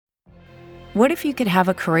What if you could have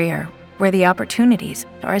a career where the opportunities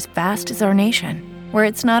are as vast as our nation, where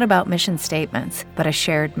it's not about mission statements, but a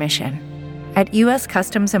shared mission? At U.S.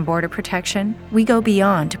 Customs and Border Protection, we go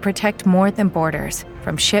beyond to protect more than borders.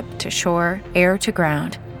 From ship to shore, air to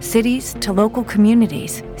ground, cities to local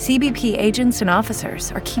communities, CBP agents and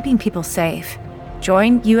officers are keeping people safe.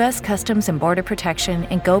 Join U.S. Customs and Border Protection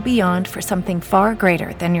and go beyond for something far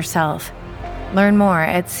greater than yourself. Learn more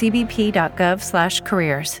at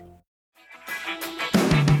cbp.gov/careers.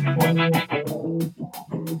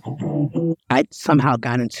 I somehow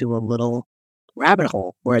got into a little rabbit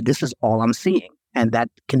hole where this is all I'm seeing. And that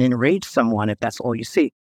can enrage someone if that's all you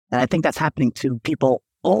see. And I think that's happening to people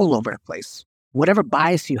all over the place. Whatever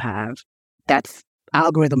bias you have, that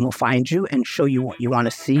algorithm will find you and show you what you want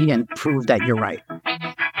to see and prove that you're right.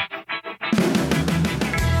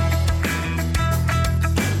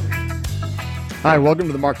 Hi, welcome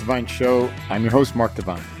to the Mark Divine Show. I'm your host, Mark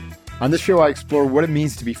Divine. On this show, I explore what it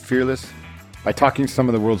means to be fearless by talking to some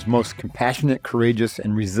of the world's most compassionate, courageous,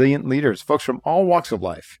 and resilient leaders, folks from all walks of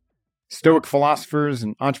life, stoic philosophers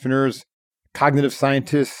and entrepreneurs, cognitive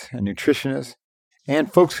scientists and nutritionists,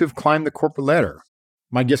 and folks who've climbed the corporate ladder.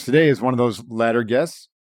 My guest today is one of those ladder guests,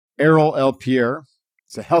 Errol L. Pierre.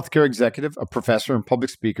 He's a healthcare executive, a professor and public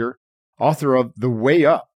speaker, author of The Way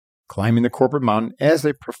Up, Climbing the Corporate Mountain as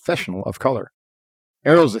a Professional of Color.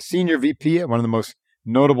 Errol is a senior VP at one of the most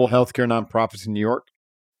notable healthcare nonprofits in New York,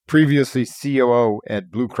 previously COO at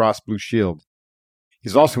Blue Cross Blue Shield.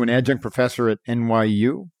 He's also an adjunct professor at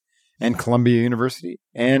NYU and Columbia University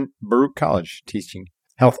and Baruch College, teaching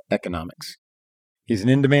health economics. He's an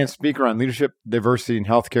in-demand speaker on leadership, diversity, and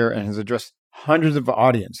healthcare, and has addressed hundreds of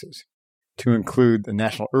audiences, to include the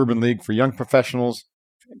National Urban League for Young Professionals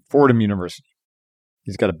and Fordham University.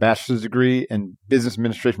 He's got a bachelor's degree in business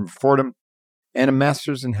administration from Fordham and a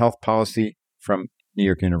master's in health policy from New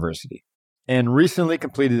York University, and recently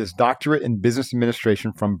completed his doctorate in business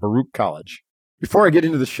administration from Baruch College. Before I get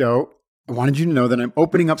into the show, I wanted you to know that I'm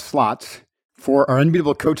opening up slots for our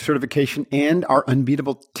Unbeatable Coach certification and our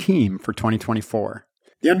Unbeatable Team for 2024.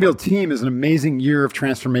 The Unbeatable Team is an amazing year of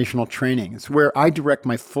transformational training. It's where I direct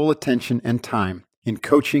my full attention and time in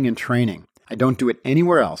coaching and training. I don't do it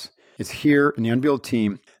anywhere else. It's here in the Unbeatable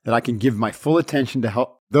Team that I can give my full attention to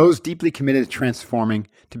help those deeply committed to transforming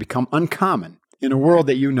to become uncommon in a world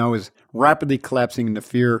that you know is rapidly collapsing into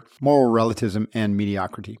fear, moral relativism, and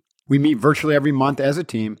mediocrity. We meet virtually every month as a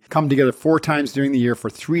team, come together 4 times during the year for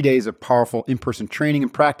 3 days of powerful in-person training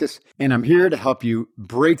and practice, and I'm here to help you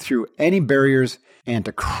break through any barriers and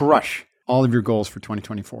to crush all of your goals for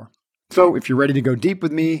 2024. So if you're ready to go deep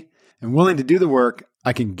with me and willing to do the work,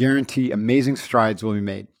 I can guarantee amazing strides will be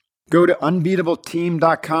made. Go to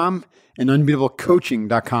unbeatableteam.com and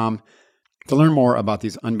unbeatablecoaching.com to learn more about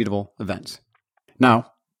these unbeatable events.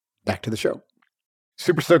 Now, back to the show.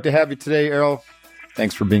 Super stoked to have you today, Errol.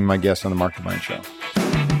 Thanks for being my guest on the Mark Divine Show.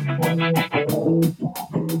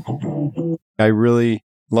 I really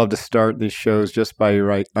love to start these shows just by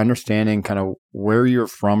understanding kind of where you're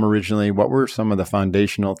from originally. What were some of the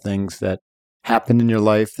foundational things that happened in your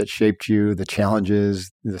life that shaped you, the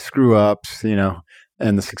challenges, the screw-ups, and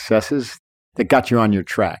the successes that got you on your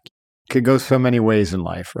track? Could go so many ways in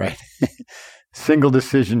life, right? Single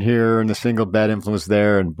decision here and a single bad influence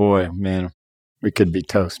there, and boy, man, we could be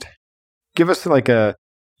toast. Give us a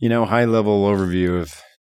high-level overview of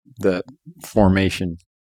the formation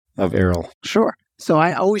of Errol. Sure. So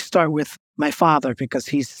I always start with my father because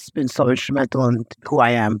he's been so instrumental in who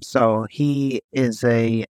I am. So he is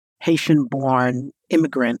a Haitian-born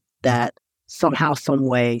immigrant that somehow, some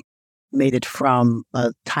way made it from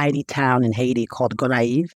a tiny town in Haiti called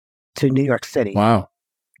Gonaïves to New York City. Wow.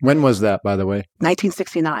 When was that, by the way?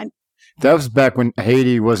 1969. That was back when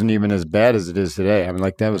Haiti wasn't even as bad as it is today. I mean,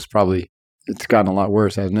 that was probably, it's gotten a lot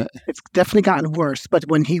worse, hasn't it? It's definitely gotten worse. But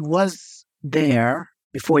when he was there,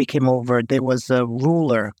 before he came over, there was a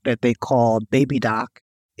ruler that they called Baby Doc.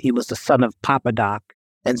 He was the son of Papa Doc.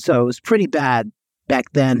 And so it was pretty bad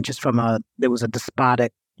back then, there was a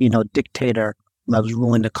despotic, dictator that was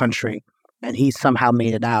ruling the country. And he somehow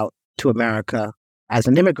made it out to America as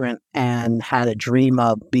an immigrant and had a dream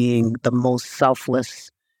of being the most selfless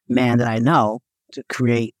man that I know to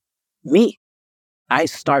create me. I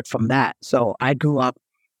start from that. So I grew up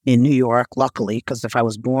in New York, luckily, because if I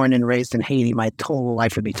was born and raised in Haiti, my total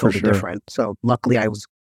life would be totally different. So luckily I was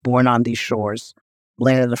born on these shores,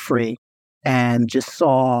 land of the free, and just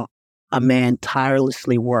saw a man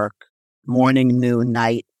tirelessly work morning, noon,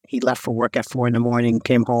 night. He left for work at 4 a.m,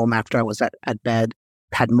 came home after I was at bed,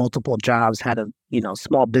 had multiple jobs, had a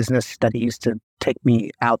small business that he used to take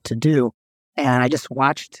me out to do. And I just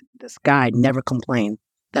watched this guy never complain.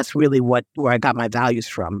 that's really where I got my values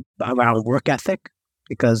from, around work ethic,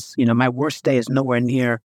 because, my worst day is nowhere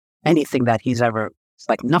near anything that he's ever, it's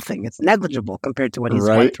like nothing. It's negligible compared to what he's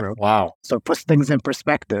went through. Wow. So it puts things in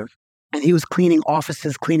perspective. And he was cleaning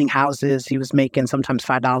offices, cleaning houses. He was making sometimes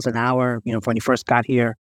 $5 an hour, when he first got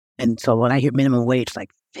here. And so when I hear minimum wage, it's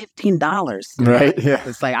like $15. Right. Yeah.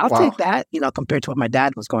 It's like, I'll take that, compared to what my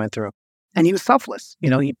dad was going through. And he was selfless.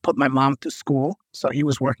 He put my mom through school. So he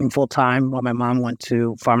was working full time while my mom went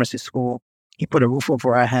to pharmacy school. He put a roof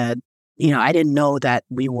over our head. I didn't know that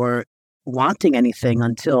we were wanting anything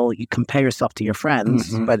until you compare yourself to your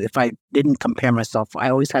friends. Mm-hmm. But if I didn't compare myself, I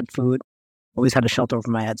always had food, always had a shelter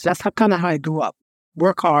over my head. So that's kind of how I grew up.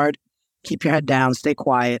 Work hard, keep your head down, stay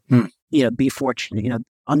quiet, be fortunate,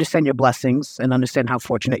 understand your blessings and understand how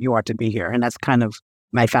fortunate you are to be here. And that's kind of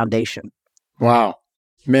my foundation. Wow.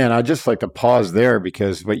 Man, I'd just like to pause there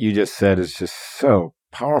because what you just said is just so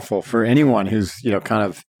powerful for anyone who's, kind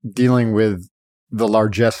of dealing with the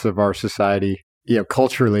largesse of our society.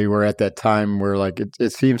 Culturally, we're at that time where like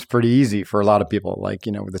it seems pretty easy for a lot of people, like,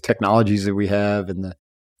 with the technologies that we have and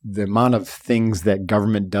the amount of things that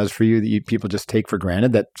government does for you that people just take for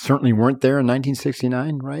granted that certainly weren't there in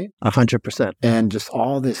 1969, right? 100%. And just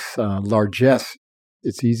all this largesse,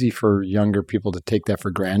 it's easy for younger people to take that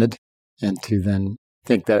for granted and to then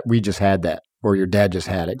think that we just had that or your dad just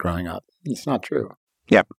had it growing up. It's not true.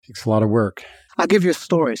 Yep. It takes a lot of work. I'll give you a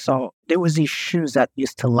story. So there was these shoes that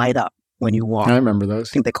used to light up when you walk. I remember those.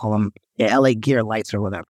 I think they call them LA Gear lights or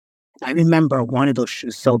whatever. I remember one of those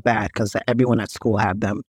shoes so bad because everyone at school had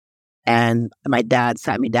them. And my dad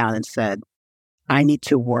sat me down and said, I need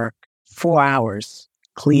to work 4 hours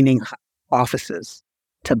cleaning offices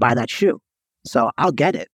to buy that shoe. So I'll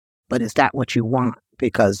get it. But is that what you want?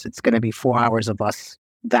 Because it's going to be 4 hours of us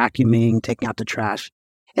vacuuming, taking out the trash.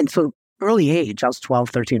 And so early age, I was 12,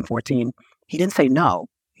 13, 14. He didn't say no.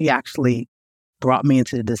 He actually brought me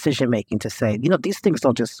into the decision-making to say, these things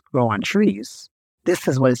don't just grow on trees. This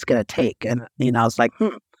is what it's going to take. And, I was like,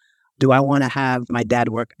 do I want to have my dad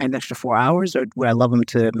work an extra 4 hours, or would I love him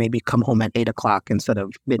to maybe come home at 8 o'clock instead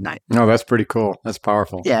of midnight? No, that's pretty cool. That's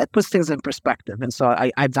powerful. Yeah, it puts things in perspective. And so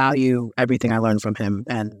I value everything I learned from him.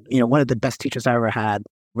 And, one of the best teachers I ever had,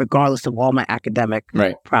 regardless of all my academic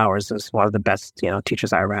prowess, is one of the best,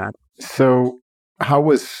 teachers I ever had. So how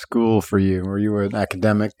was school for you? Were you an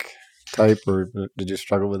academic type or did you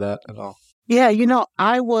struggle with that at all? Yeah,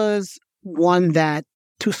 I was one that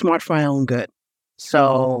too smart for my own good.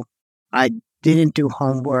 So I didn't do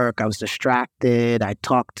homework. I was distracted. I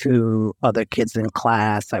talked to other kids in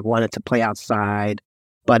class. I wanted to play outside,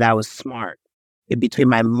 but I was smart. In between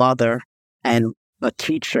my mother and a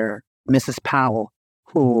teacher, Mrs. Powell,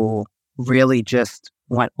 who really just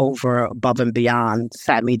went over above and beyond,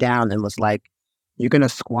 sat me down and was like, you're going to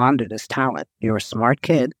squander this talent. You're a smart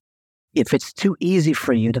kid. If it's too easy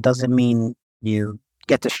for you, that doesn't mean you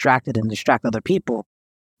get distracted and distract other people.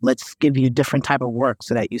 Let's give you different type of work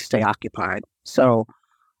so that you stay occupied. So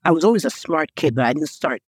I was always a smart kid, but I didn't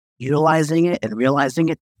start utilizing it and realizing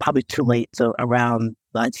it probably too late. So around,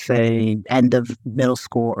 let's say, end of middle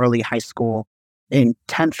school, early high school, in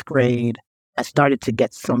 10th grade, I started to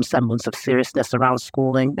get some semblance of seriousness around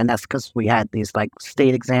schooling. And that's because we had these like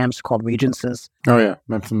state exams called Regencies. Oh, yeah.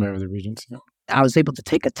 I'm familiar with the Regents. Yeah. I was able to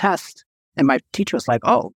take a test and my teacher was like,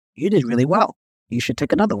 oh, you did really well. You should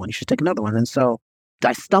take another one. You should take another one. And so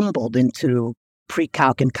I stumbled into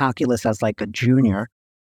pre-calc and calculus as like a junior.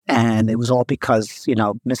 And it was all because,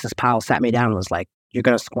 Mrs. Powell sat me down and was like, you're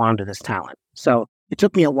going to squander this talent. So it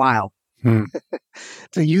took me a while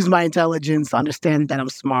to use my intelligence, understand that I'm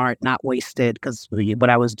smart, not wasted, because what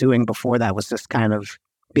I was doing before that was just kind of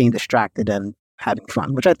being distracted and having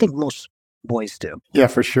fun, which I think most boys do. Yeah,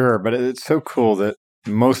 for sure. But it's so cool that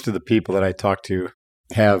most of the people that I talk to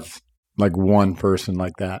have like one person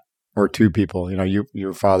like that or two people,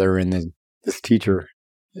 your father and then this teacher.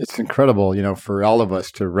 It's incredible, for all of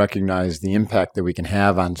us to recognize the impact that we can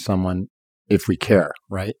have on someone if we care,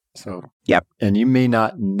 right? So, yep. And you may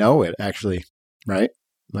not know it actually, right?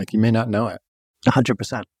 Like you may not know it.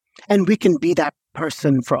 100%. And we can be that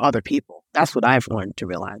person for other people. That's what I've learned to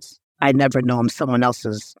realize. I never know I'm someone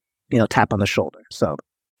else's, tap on the shoulder. So,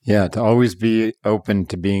 yeah, to always be open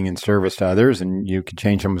to being in service to others, and you could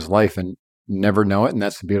change someone's life and never know it. And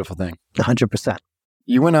that's the beautiful thing. 100%.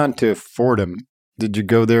 You went on to Fordham. Did you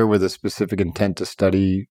go there with a specific intent to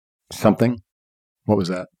study something? What was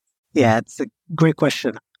that? Yeah, it's a great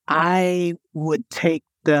question. I would take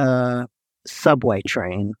the subway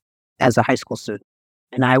train as a high school student,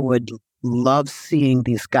 and I would love seeing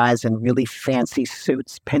these guys in really fancy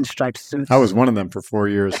suits, pinstripe suits. I was one of them for 4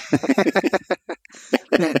 years.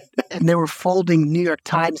 And they were folding New York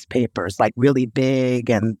Times papers, like really big,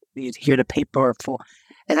 and you'd hear the paper full.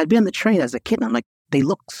 And I'd be on the train as a kid, and I'm like, they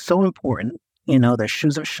look so important. You know, their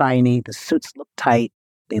shoes are shiny, the suits look tight,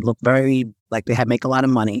 they look very, like they make a lot of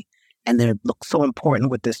money, and they look so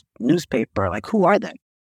important with this newspaper. Like, who are they?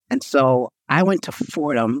 And so I went to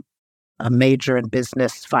Fordham, a major in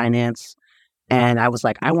business, finance, and I was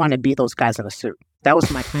like, I want to be those guys in a suit. That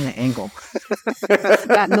was my kind of angle.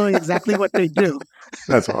 Not knowing exactly what they do.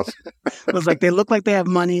 That's awesome. It was like, they look like they have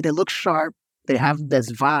money, they look sharp, they have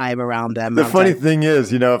this vibe around them. The funny thing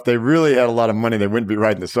is, if they really had a lot of money, they wouldn't be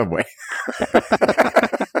riding the subway.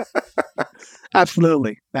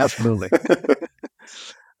 Absolutely. So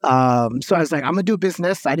I was like, I'm going to do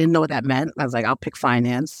business. I didn't know what that meant. I was like, I'll pick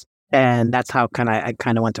finance. And that's how I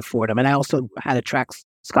kind of went to Fordham. And I also had a track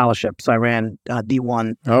scholarship. So I ran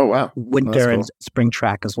D1 winter and spring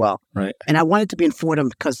track as well. Right. And I wanted to be in Fordham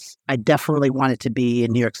because I definitely wanted to be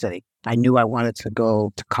in New York City. I knew I wanted to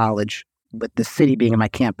go to college with the city being in my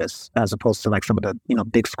campus as opposed to like some of the,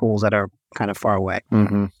 big schools that are kind of far away.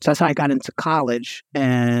 Mm-hmm. So that's how I got into college.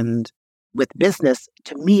 And with business,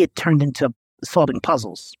 to me, it turned into solving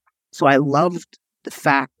puzzles. So I loved the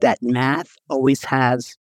fact that math always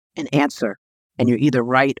has an answer and you're either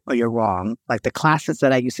right or you're wrong. Like the classes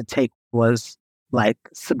that I used to take was like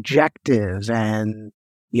subjective and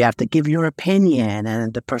you have to give your opinion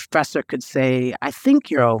and the professor could say, I think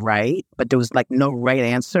you're all right, but there was like no right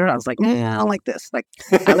answer. I was like, I don't like this. Like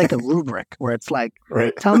I like a rubric where it's like,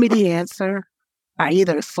 tell me the answer. I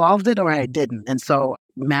either solved it or I didn't. And so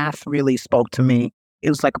math really spoke to me. It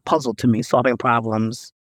was like a puzzle to me, solving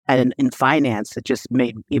problems. And in finance, it just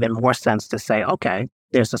made even more sense to say, okay,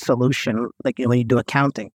 there's a solution. Like when you do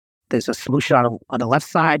accounting, there's a solution on the left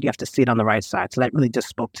side. You have to see it on the right side. So that really just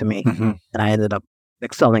spoke to me. Mm-hmm. And I ended up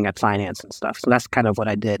excelling at finance and stuff. So that's kind of what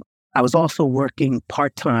I did. I was also working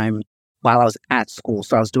part-time while I was at school.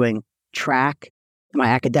 So I was doing track, my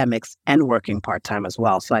academics, and working part-time as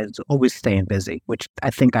well. So I was always staying busy, which I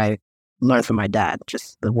think I learned from my dad,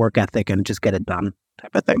 just the work ethic and just get it done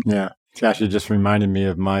type of thing. Yeah. It actually just reminded me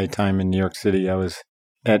of my time in New York City. I was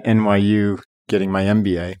at NYU getting my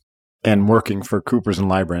MBA and working for Coopers and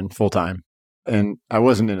Lybrand full-time. And I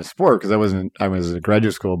wasn't in a sport because I was at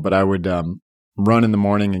graduate school, but I would run in the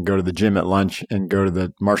morning and go to the gym at lunch and go to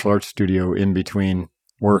the martial arts studio in between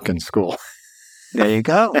work and school. There you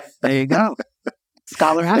go.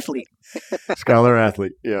 Scholar athlete. Scholar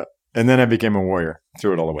athlete, yeah. And then I became a warrior,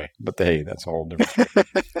 threw it all away. But hey, that's a whole different story.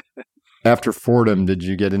 After Fordham, did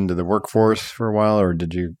you get into the workforce for a while or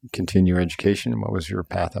did you continue your education? What was your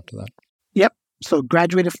path up to that? Yep. So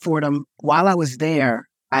graduated Fordham. While I was there,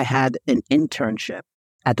 I had an internship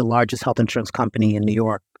at the largest health insurance company in New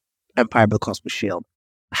York, Empire Blue Cross Blue Shield.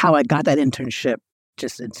 How I got that internship,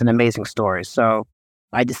 it's an amazing story. So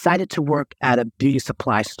I decided to work at a beauty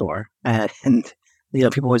supply store. And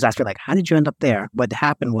people always ask me, like, how did you end up there? What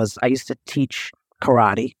happened was I used to teach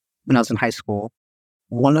karate when I was in high school.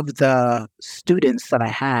 One of the students that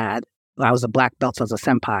I was a black belt, so I was a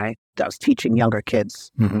senpai. I was teaching younger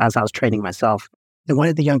kids as I was training myself. And one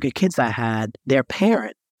of the younger kids I had, their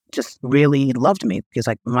parent just really loved me because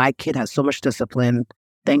like my kid has so much discipline.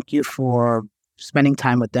 Thank you for spending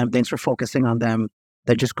time with them. Thanks for focusing on them.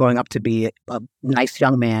 They're just growing up to be a nice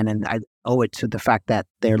young man. And I owe it to the fact that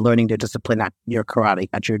they're learning their discipline at your karate,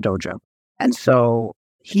 at your dojo. And so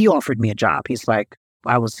he offered me a job. He's like,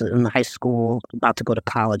 I was in high school, about to go to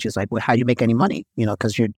college. He's like, well, how do you make any money?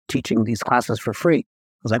 Because you're teaching these classes for free.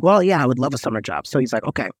 I was like, well, yeah, I would love a summer job. So he's like,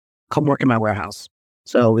 okay, come work in my warehouse.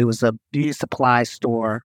 So it was a beauty supply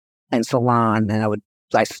store and salon. And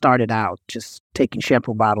I started out just taking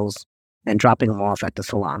shampoo bottles and dropping them off at the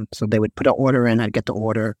salon. So they would put an order in, I'd get the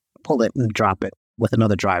order, pull it and drop it with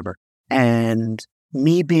another driver. And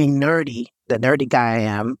me being nerdy, the nerdy guy I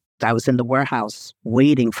am, I was in the warehouse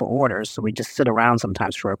waiting for orders. So we just sit around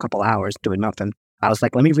sometimes for a couple hours doing nothing. I was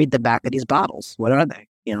like, let me read the back of these bottles. What are they?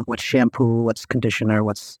 What's shampoo, what's conditioner,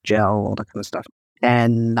 what's gel, all that kind of stuff.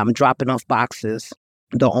 And I'm dropping off boxes.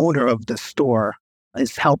 The owner of the store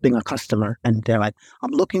is helping a customer. And they're like,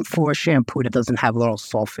 I'm looking for a shampoo that doesn't have lauryl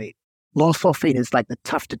sulfate. Lauryl sulfate is like the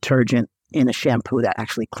tough detergent in a shampoo that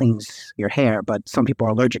actually cleans your hair. But some people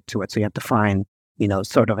are allergic to it. So you have to find,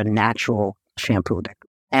 sort of a natural shampoo.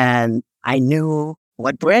 And I knew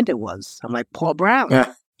what brand it was. I'm like, Paul Brown.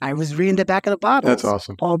 Yeah. I was reading the back of the bottle. That's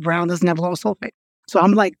awesome. Paul Brown doesn't have lauryl sulfate. So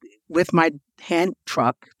I'm like with my hand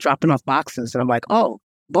truck dropping off boxes. And I'm like, oh,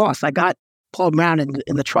 boss, I got Paul Brown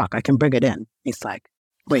in the truck. I can bring it in. He's like,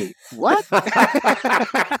 Wait, what?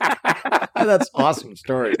 That's awesome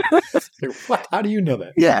story. What? How do you know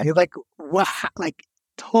that? Yeah, he's like, what? Like,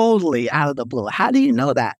 totally out of the blue. How do you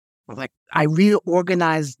know that? I'm like, I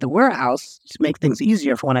reorganized the warehouse to make things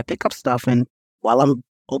easier for when I pick up stuff. And while I'm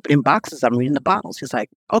opening boxes, I'm reading the bottles. He's like,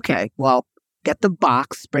 okay, well, get the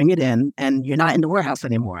box, bring it in, and you're not in the warehouse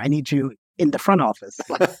anymore. I need you in the front office.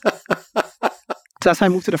 So that's how I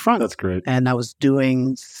moved to the front. That's great. And I was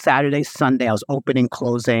doing Saturday, Sunday. I was opening,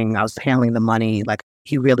 closing. I was handling the money. Like,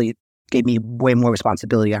 he really gave me way more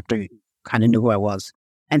responsibility after he kind of knew who I was.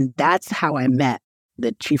 And that's how I met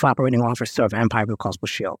the chief operating officer of Empire Blue Cross Blue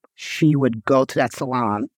Shield. She would go to that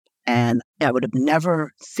salon, and I would have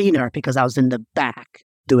never seen her because I was in the back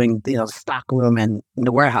doing, the stock room and in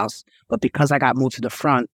the warehouse. But because I got moved to the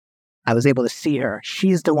front, I was able to see her.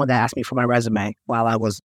 She's the one that asked me for my resume while I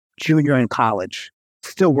was junior in college,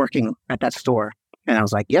 still working at that store. And I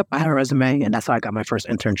was like, yep, I have a resume. And that's how I got my first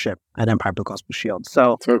internship at Empire Blue Cross Blue Shield.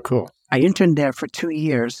 So Cool. I interned there for 2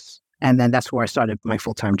 years. And then that's where I started my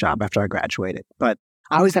full-time job after I graduated. But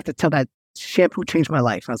I always have to tell that shampoo changed my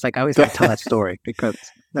life. I was like, I always have to tell that story because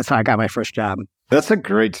that's how I got my first job. That's a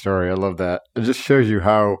great story. I love that. It just shows you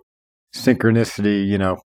how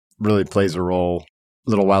synchronicity, really plays a role. A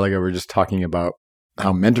little while ago, we were just talking about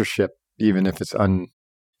how mentorship, even if it's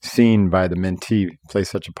unseen by the mentee, plays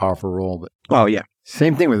such a powerful role. But Oh, yeah.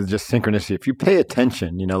 same thing with just synchronicity. If you pay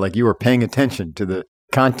attention, like you were paying attention to the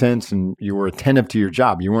contents and you were attentive to your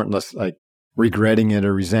job, you weren't less like regretting it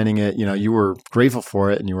or resenting it. You were grateful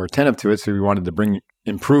for it and you were attentive to it. So you wanted to bring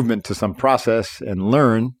improvement to some process and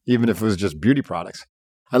learn, even if it was just beauty products.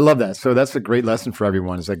 I love that. So that's a great lesson for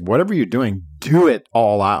everyone. It's like, whatever you're doing, do it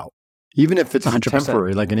all out. Even if it's 100%.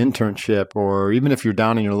 temporary, like an internship, or even if you're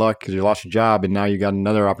down in your luck because you lost your job and now you got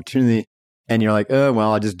another opportunity and you're like, oh,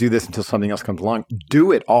 well, I'll just do this until something else comes along.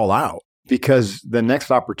 Do it all out because the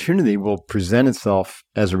next opportunity will present itself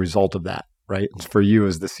as a result of that, right? It's for you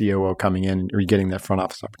as the COO coming in or getting that front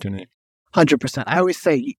office opportunity. 100%. I always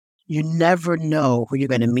say you never know who you're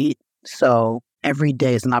going to meet. So every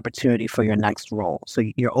day is an opportunity for your next role. So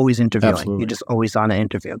you're always interviewing. Absolutely. You're just always on an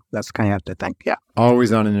interview. That's kind of have to think. Yeah.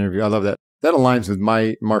 Always on an interview. I love that. That aligns with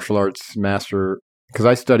my martial arts master because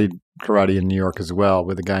I studied karate in New York as well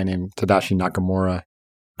with a guy named Tadashi Nakamura,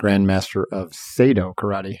 grandmaster of Seido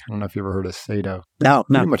karate. I don't know if you ever heard of Seido. No.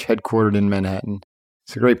 Pretty much headquartered in Manhattan.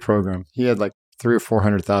 It's a great program. He had like 300,000 or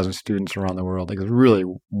 400,000 students around the world. Like a really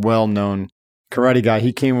well-known karate guy.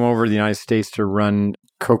 He came over to the United States to run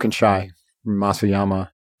Kokenshai from Masayama,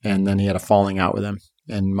 and then he had a falling out with him.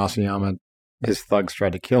 And Masayama, his thugs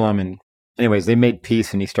tried to kill him. And anyways, they made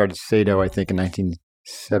peace, and he started Seido, I think, in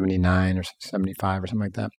 1979 or 75 or something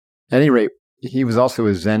like that. At any rate, he was also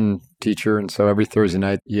a Zen teacher, and so every Thursday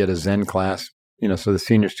night he had a Zen class, so the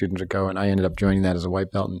senior students would go, and I ended up joining that as a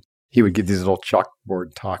white belt. And he would give these little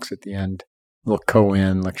chalkboard talks at the end, little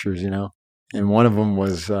koan lectures, And one of them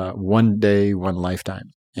was one day, one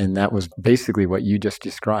lifetime. And that was basically what you just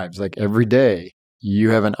described. It's like every day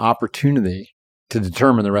you have an opportunity to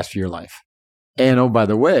determine the rest of your life. And oh, by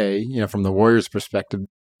the way, from the warrior's perspective,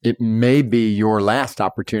 it may be your last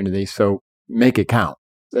opportunity. So make it count.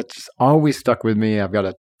 That just always stuck with me. I've got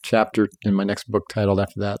a chapter in my next book titled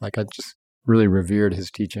after that. Like I just really revered his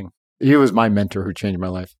teaching. He was my mentor who changed my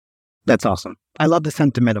life. That's awesome. I love the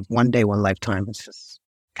sentiment of one day, one lifetime. It just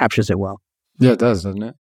captures it well. Yeah, it does, doesn't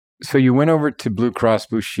it? So you went over to Blue Cross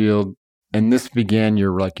Blue Shield, and this began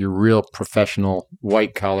your real professional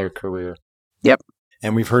white collar career. Yep.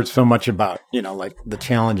 And we've heard so much about, like the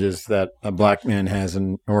challenges that a black man has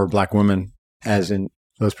or a black woman has in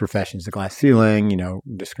those professions, the glass ceiling,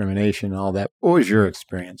 discrimination, all that. What was your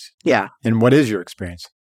experience? Yeah. And what is your experience?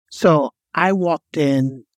 So I walked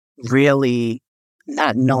in really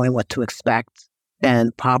not knowing what to expect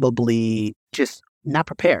and probably just not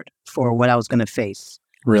prepared for what I was going to face.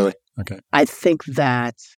 Really? Okay. I think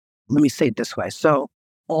that, let me say it this way. So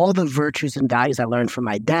all the virtues and values I learned from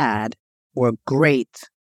my dad were great,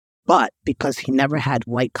 but because he never had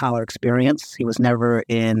white collar experience, he was never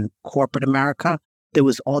in corporate America, there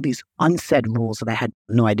was all these unsaid rules that I had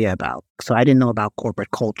no idea about. So I didn't know about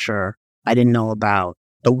corporate culture. I didn't know about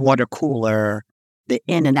the water cooler, the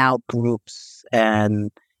in and out groups,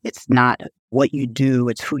 and it's not what you do,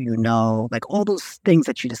 it's who you know, like all those things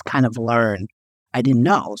that you just kind of learn. I didn't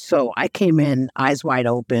know. So I came in eyes wide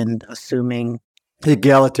open, assuming the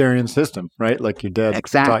egalitarian system, right? Like your dad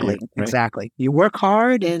taught you, right? Exactly. You work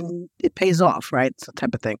hard and it pays off, right? It's a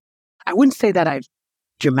type of thing. I wouldn't say that I've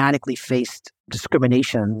dramatically faced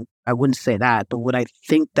discrimination. I wouldn't say that. But what I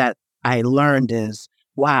think that I learned is,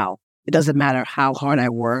 wow, it doesn't matter how hard I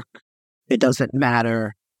work. It doesn't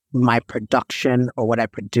matter my production or what I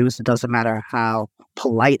produce. It doesn't matter how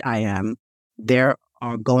polite I am. There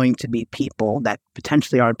are going to be people that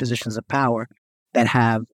potentially are in positions of power that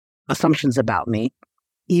have assumptions about me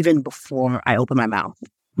even before I open my mouth.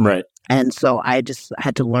 Right. And so I just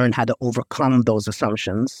had to learn how to overcome those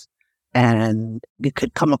assumptions. And it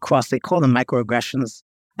could come across, they call them microaggressions.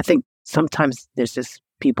 I think sometimes there's just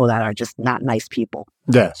people that are just not nice people.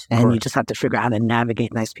 Yes. And you just have to figure out how to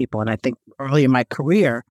navigate nice people. And I think early in my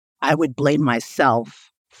career, I would blame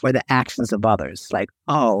myself for the actions of others. Like,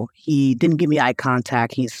 oh, he didn't give me eye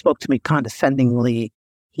contact. He spoke to me condescendingly.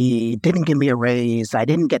 He didn't give me a raise. I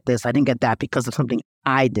didn't get this. I didn't get that because of something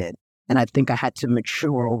I did. And I think I had to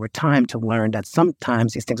mature over time to learn that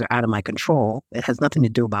sometimes these things are out of my control. It has nothing to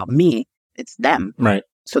do about me. It's them. Right.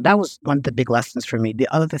 So that was one of the big lessons for me. The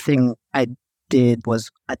other thing I did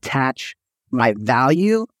was attach my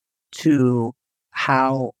value to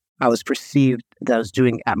how I was perceived that I was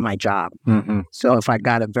doing at my job. Mm-hmm. So if I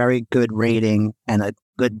got a very good rating and a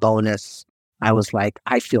good bonus, I was like,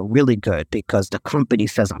 I feel really good because the company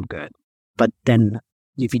says I'm good. But then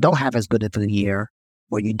if you don't have as good of a year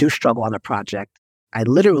or you do struggle on a project, I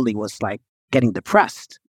literally was like getting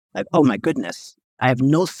depressed. Like, oh my goodness, I have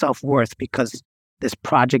no self-worth because this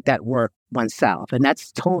project at work went south. And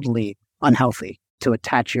that's totally unhealthy to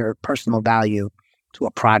attach your personal value to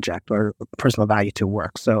a project or personal value to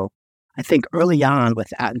work. So I think early on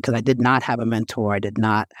because I did not have a mentor, I did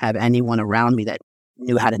not have anyone around me that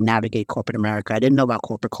knew how to navigate corporate America. I didn't know about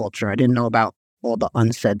corporate culture. I didn't know about all the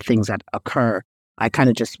unsaid things that occur. I kind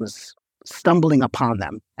of just was stumbling upon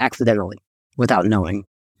them accidentally without knowing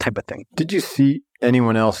type of thing. Did you see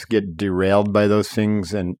anyone else get derailed by those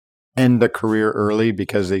things and end a career early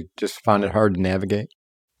because they just found it hard to navigate?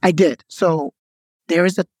 I did. So there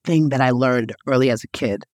is a thing that I learned early as a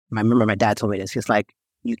kid. I remember my dad told me this. He's like,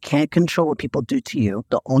 you can't control what people do to you.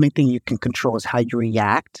 The only thing you can control is how you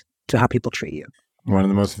react to how people treat you. One of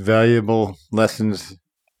the most valuable lessons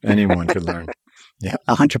anyone could learn. Yeah.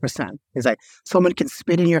 100%. It's like someone can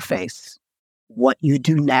spit in your face. What you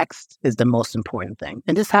do next is the most important thing.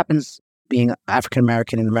 And this happens being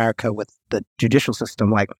African-American in America with the judicial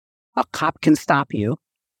system. Like a cop can stop you.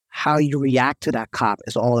 How you react to that cop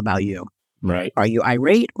is all about you. Right. Are you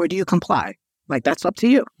irate or do you comply? Like that's up to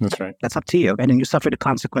you. That's right. That's up to you. And then you suffer the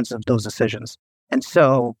consequences of those decisions. And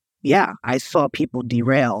so, yeah, I saw people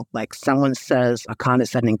derail. Like someone says a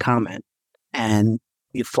condescending comment and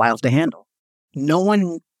you fly off the handle. No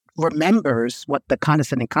one remembers what the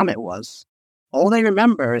condescending comment was. All they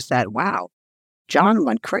remember is that, wow, John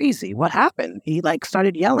went crazy. What happened? He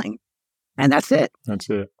started yelling. And that's it. That's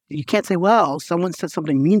it. You can't say, well, someone said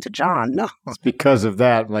something mean to John. No. It's because of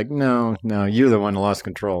that. Like, no, you're the one who lost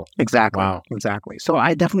control. Exactly. Wow. Exactly. So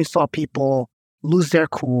I definitely saw people lose their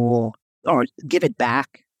cool or give it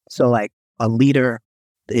back. So like a leader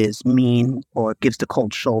is mean or gives the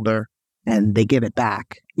cold shoulder and they give it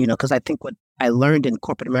back, because I think what I learned in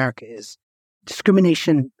corporate America is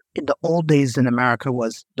discrimination in the old days in America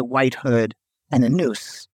was the white hood and the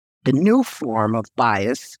noose. The new form of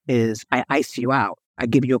bias is I ice you out. I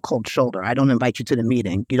give you a cold shoulder. I don't invite you to the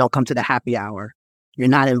meeting. You don't come to the happy hour. You're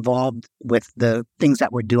not involved with the things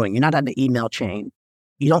that we're doing. You're not on the email chain.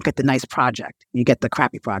 You don't get the nice project. You get the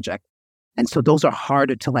crappy project. And so those are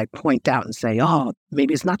harder to point out and say, oh,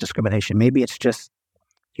 maybe it's not discrimination. Maybe it's just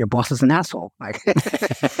your boss is an asshole.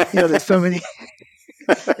 There's so many,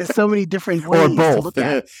 there's so many different ways or both. to look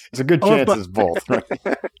at it. It's a good chance it's both.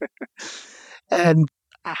 Right? And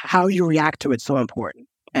how you react to it's so important.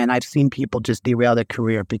 And I've seen people just derail their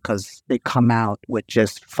career because they come out with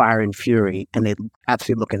just fire and fury and they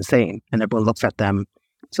absolutely look insane. And everyone looks at them.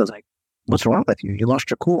 So it's like, what's wrong with you? You lost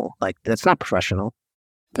your cool. That's not professional.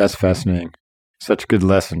 That's fascinating. Such a good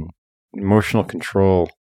lesson. Emotional control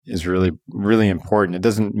is really, really important. It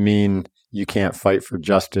doesn't mean you can't fight for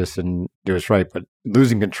justice and do what's right, but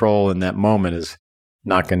losing control in that moment is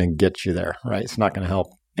not going to get you there, right? It's not going to help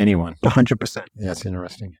anyone. 100%. Yeah, that's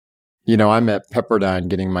interesting. I'm at Pepperdine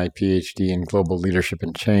getting my PhD in global leadership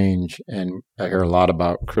and change, and I hear a lot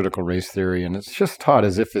about critical race theory, and it's just taught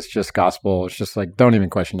as if it's just gospel. It's just like, don't even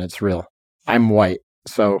question it. It's real. I'm white,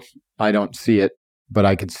 so I don't see it, but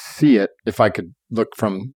I could see it if I could look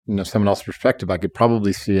from someone else's perspective. I could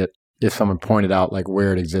probably see it if someone pointed out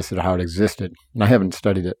where it existed or how it existed. And I haven't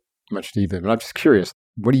studied it much either, but I'm just curious.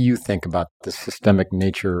 What do you think about the systemic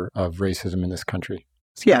nature of racism in this country?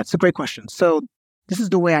 Yeah, it's a great question. So this is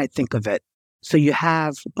the way I think of it. So you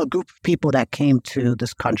have a group of people that came to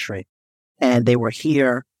this country and they were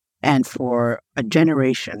here and for a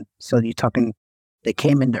generation. So you're talking, they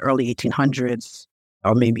came in the early 1800s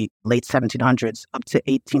or maybe late 1700s up to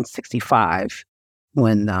 1865.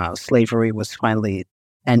 when slavery was finally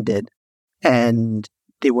ended, and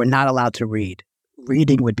they were not allowed to read.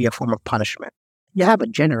 Reading would be a form of punishment. You have a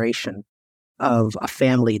generation of a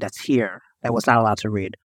family that's here that was not allowed to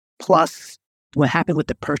read. Plus, what happened with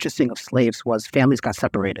the purchasing of slaves was families got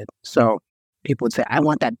separated. So people would say, I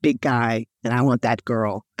want that big guy and I want that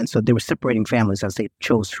girl. And so they were separating families as they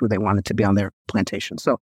chose who they wanted to be on their plantation.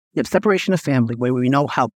 So you have separation of family where we know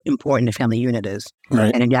how important the family unit is.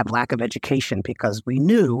 Right. And then you have lack of education because we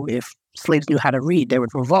knew if slaves knew how to read, they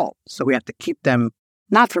would revolt. So we have to keep them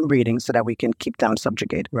not from reading so that we can keep them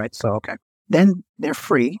subjugated, right? So, okay. Then they're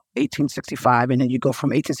free, 1865, and then you go from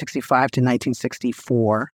 1865 to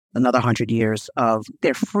 1964, another 100 years of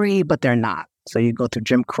they're free, but they're not. So you go through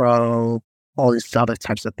Jim Crow, all these other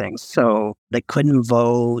types of things. So they couldn't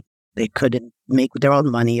vote. They couldn't make their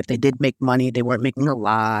own money. If they did make money, they weren't making a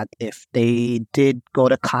lot. If they did go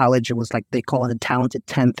to college, it was like they call it a talented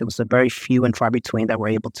 10th. It was a very few and far between that were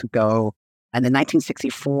able to go. And in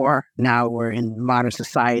 1964, now we're in modern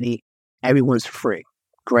society. Everyone's free.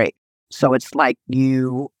 Great. So it's like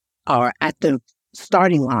you are at the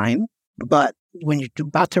starting line, but when you're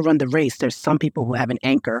about to run the race, there's some people who have an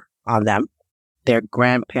anchor on them, their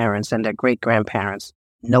grandparents and their great-grandparents,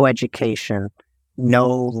 no education,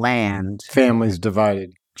 no land. Families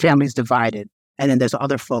divided. And then there's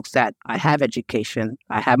other folks that I have education,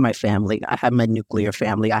 I have my family, I have my nuclear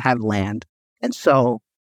family, I have land. And so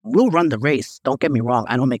we'll run the race. Don't get me wrong.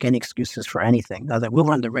 I don't make any excuses for anything. We'll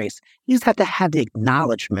run the race. You just have to have the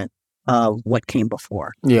acknowledgement of what came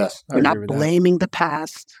before. Yes. We're not blaming the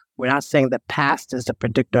past. We're not saying the past is a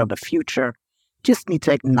predictor of the future. Just need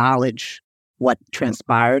to acknowledge what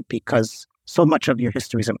transpired because so much of your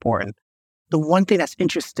history is important. The one thing that's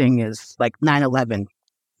interesting is like 9/11,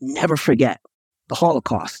 never forget the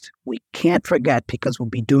Holocaust. We can't forget because we'll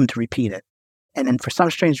be doomed to repeat it. And then for some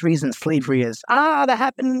strange reason, slavery is, that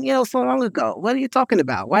happened, so long ago. What are you talking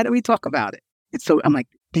about? Why do we talk about it? And so I'm like,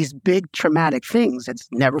 these big traumatic things, let's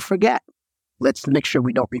never forget. Let's make sure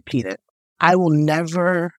we don't repeat it. I will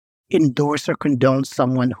never endorse or condone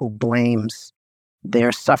someone who blames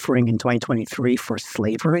their suffering in 2023 for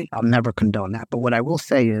slavery. I'll never condone that. But what I will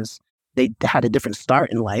say is they had a different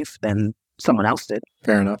start in life than someone else did.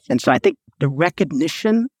 Fair enough. And so I think the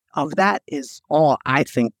recognition of that is all I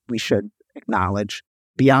think we should acknowledge.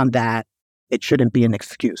 Beyond that, it shouldn't be an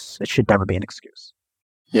excuse. It should never be an excuse.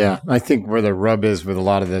 Yeah, I think where the rub is with a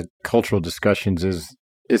lot of the cultural discussions is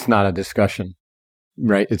it's not a discussion,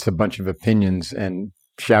 right? It's a bunch of opinions and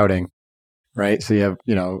shouting, right? So you have,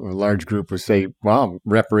 a large group would say, well,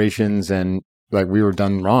 reparations and like we were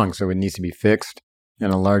done wrong, so it needs to be fixed.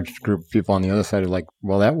 And a large group of people on the other side are like,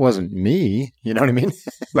 well, that wasn't me. You know what I mean?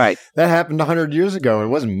 Right. That happened 100 years ago. It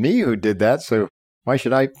wasn't me who did that, so why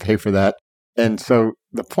should I pay for that? And so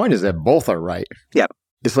the point is that both are right. Yeah.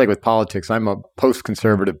 It's like with politics. I'm a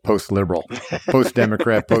post-conservative, post-liberal,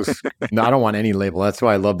 post-democrat, No, I don't want any label. That's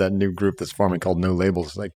why I love that new group that's forming called No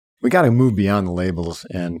Labels. Like, we got to move beyond the labels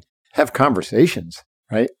and have conversations,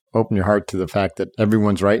 right? Open your heart to the fact that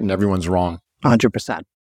everyone's right and everyone's wrong. 100%.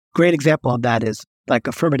 Great example of that is like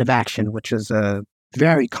affirmative action, which is a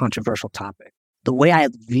very controversial topic. The way I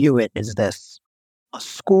view it is this. A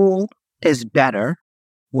school is better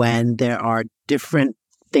when there are different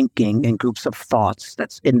thinking and groups of thoughts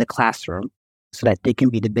that's in the classroom so that they can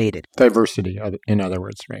be debated. Diversity, in other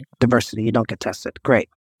words, right? Diversity, you don't get tested. Great.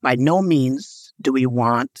 By no means do we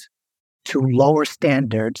want to lower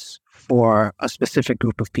standards for a specific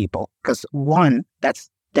group of people because one, that's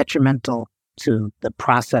detrimental to the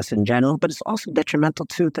process in general, but it's also detrimental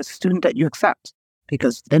to the student that you accept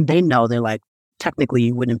because then they know they're like, technically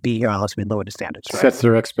you wouldn't be here unless we lower the standards, right? Sets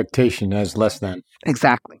their expectation as less than.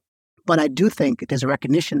 Exactly. But I do think there's a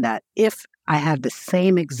recognition that if I have the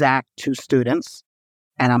same exact two students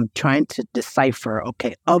and I'm trying to decipher,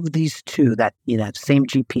 okay, of these two that, same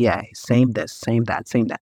GPA, same this, same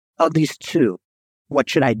that, of these two, what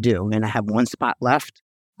should I do? And I have one spot left,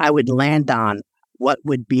 I would land on what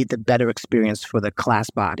would be the better experience for the class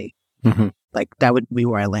body. Mm-hmm. Like that would be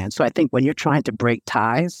where I land. So I think when you're trying to break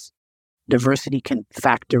ties, diversity can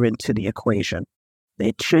factor into the equation.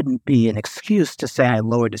 It shouldn't be an excuse to say I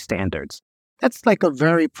lowered the standards. That's like a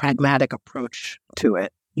very pragmatic approach to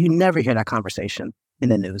it. You never hear that conversation in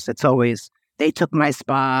the news. It's always, they took my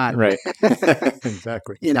spot. Right.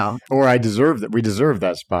 Exactly. Or I deserve that. We deserve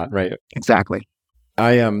that spot. Right. Exactly.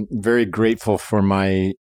 I am very grateful for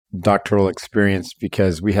my doctoral experience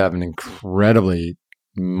because we have an incredibly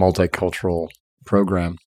multicultural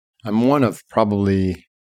program. I'm one of probably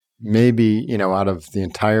maybe, out of the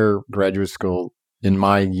entire graduate school in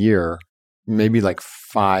my year, maybe like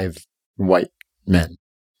 5 white men.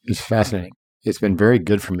 It's fascinating. it's been very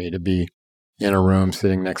good for me to be in a room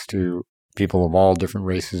sitting next to people of all different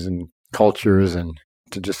races and cultures and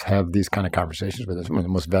to just have these kind of conversations with us. One of the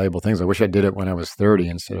most valuable things. I wish I did it when I was 30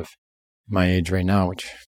 instead of my age right now, which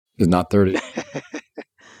is not 30.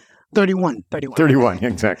 31. 31,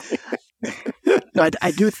 exactly. No,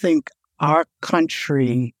 I do think our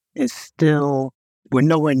country is still, we're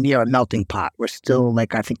nowhere near a melting pot. We're still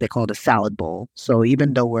like, I think they call it a salad bowl. So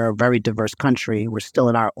even though we're a very diverse country, we're still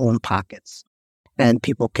in our own pockets. And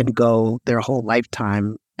people can go their whole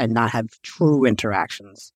lifetime and not have true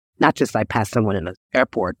interactions. Not just I pass someone in an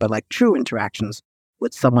airport, but like true interactions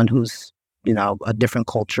with someone who's, a different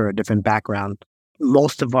culture, a different background.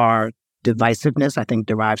 Most of our divisiveness, I think,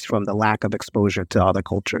 derives from the lack of exposure to other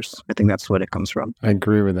cultures. I think that's what it comes from. I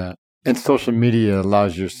agree with that. And social media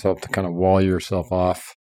allows yourself to kind of wall yourself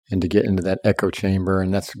off and to get into that echo chamber.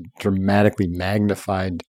 And that's dramatically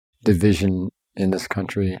magnified division in this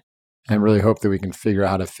country. I really hope that we can figure out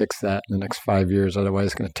how to fix that in the next 5 years. Otherwise,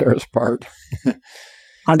 it's going to tear us apart.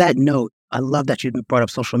 On that note, I love that you brought up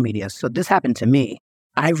social media. So this happened to me.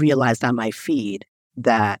 I realized on my feed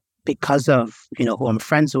that because of, who I'm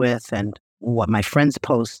friends with and what my friends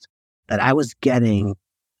post, that I was getting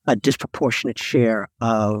a disproportionate share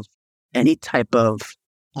of any type of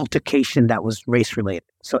altercation that was race-related.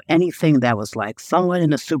 So anything that was like someone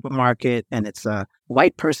in a supermarket and it's a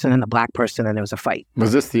white person and a black person and there was a fight.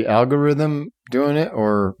 Was this the algorithm doing it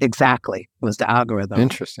or? Exactly. It was the algorithm.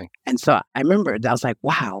 Interesting. And so I remember, I was like,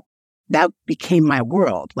 wow, that became my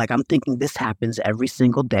world. Like I'm thinking this happens every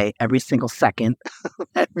single day, every single second.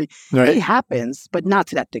 It happens, but not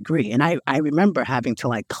to that degree. And I remember having to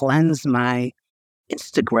like cleanse my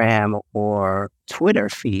Instagram or Twitter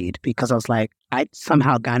feed because I was like, I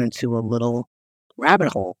somehow got into a little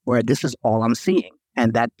rabbit hole where this is all I'm seeing.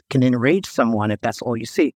 And that can enrage someone if that's all you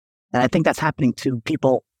see. And I think that's happening to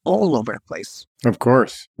people all over the place. Of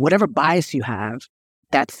course. Whatever bias you have,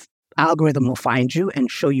 that algorithm will find you and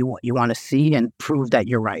show you what you want to see and prove that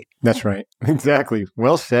you're right. That's right. Exactly.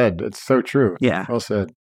 Well said. It's so true. Yeah. Well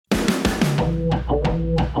said.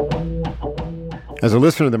 As a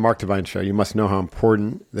listener of the Mark Divine Show, you must know how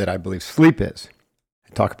important that I believe sleep is.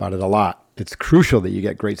 I talk about it a lot. It's crucial that you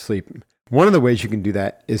get great sleep. One of the ways you can do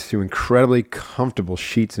that is through incredibly comfortable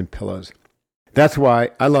sheets and pillows. That's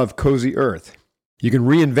why I love Cozy Earth. You can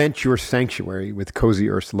reinvent your sanctuary with Cozy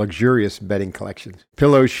Earth's luxurious bedding collections.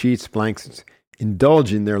 Pillows, sheets, blankets.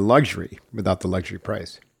 Indulge in their luxury without the luxury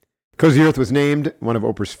price. Cozy Earth was named one of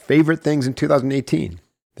Oprah's favorite things in 2018.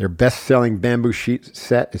 Their best-selling bamboo sheet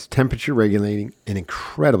set is temperature regulating and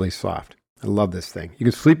incredibly soft. I love this thing. You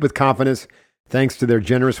can sleep with confidence thanks to their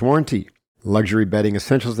generous warranty. Luxury bedding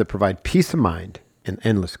essentials that provide peace of mind and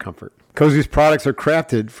endless comfort. Cozy's products are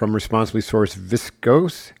crafted from responsibly sourced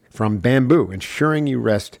viscose from bamboo, ensuring you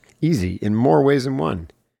rest easy in more ways than one.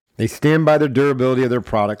 They stand by the durability of their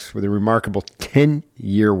products with a remarkable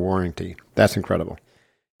 10-year warranty. That's incredible.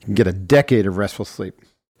 You can get a decade of restful sleep.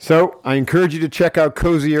 So I encourage you to check out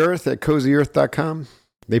Cozy Earth at CozyEarth.com.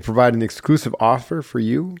 They provide an exclusive offer for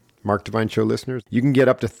you, Mark Divine Show listeners. You can get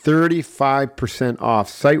up to 35% off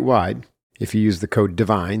site-wide if you use the code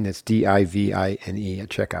DIVINE, that's DIVINE at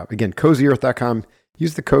checkout. Again, CozyEarth.com.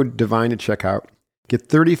 Use the code DIVINE at checkout. Get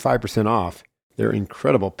 35% off their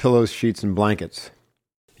incredible pillows, sheets, and blankets.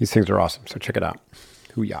 These things are awesome, so check it out.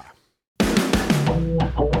 Hoo-yah.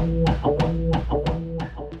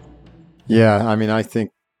 Yeah, I mean, I think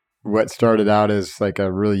what started out as like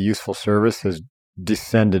a really useful service has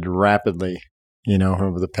descended rapidly,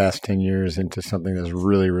 over the past 10 years into something that's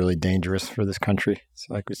really, really dangerous for this country. It's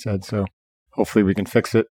like we said, so hopefully we can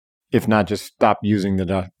fix it. If not, just stop using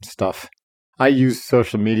the stuff. I use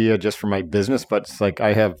social media just for my business, but it's like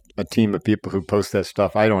I have a team of people who post that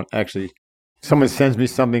stuff. I don't actually, someone sends me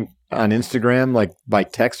something on Instagram, like by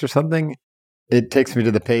text or something. It takes me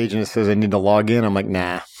to the page and it says I need to log in. I'm like,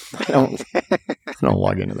 nah, I don't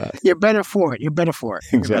log into that. You're better for it.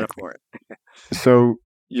 Exactly. You're better for it. So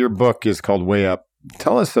your book is called Way Up.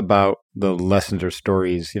 Tell us about the lessons or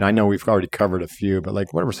stories. I know we've already covered a few, but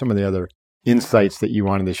like what were some of the other insights that you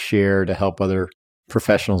wanted to share to help other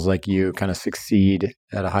professionals like you kind of succeed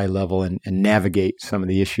at a high level and navigate some of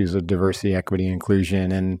the issues of diversity, equity,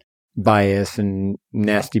 inclusion, and bias and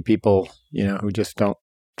nasty people, who just don't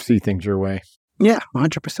see things your way? Yeah,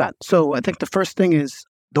 100%. So I think the first thing is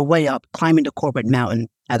the way up, climbing the corporate mountain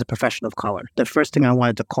as a professional of color. The first thing I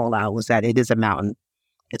wanted to call out was that it is a mountain.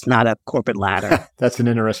 It's not a corporate ladder. That's an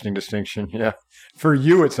interesting distinction. Yeah. For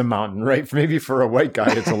you, it's a mountain, right? Maybe for a white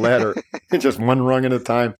guy, it's a ladder. It's just one rung at a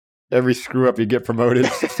time. Every screw up, you get promoted.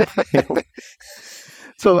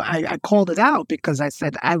 So I called it out because I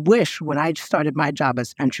said, I wish when I started my job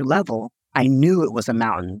as entry level, I knew it was a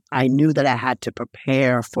mountain. I knew that I had to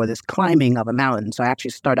prepare for this climbing of a mountain. So I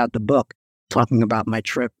actually start out the book talking about my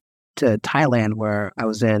trip to Thailand, where I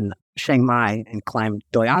was in Chiang Mai and climbed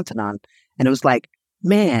Doi Antanan. And it was like,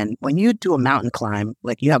 man, when you do a mountain climb,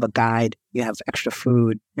 like you have a guide, you have extra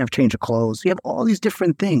food, you have change of clothes, you have all these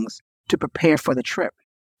different things to prepare for the trip.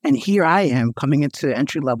 And here I am coming into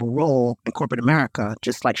entry-level role in corporate America,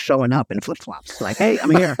 just like showing up in flip-flops. Like, hey, I'm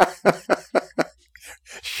here.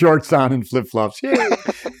 Shorts on and flip-flops. Yay.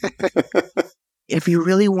 If you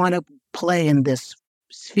really want to play in this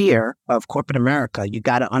sphere of corporate America, you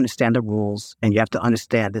got to understand the rules, and you have to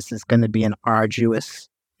understand this is going to be an arduous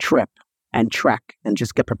trip and trek, and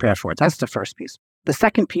just get prepared for it. That's the first piece. The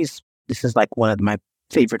second piece, this is like one of my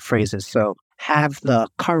favorite phrases. So have the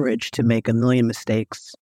courage to make a million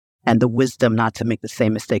mistakes and the wisdom not to make the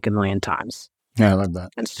same mistake a million times. Yeah, I love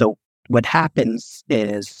that. And so what happens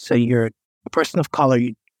is, so you're a person of color,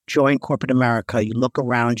 you join corporate America, you look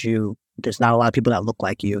around you, there's not a lot of people that look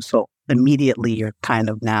like you. So immediately you're kind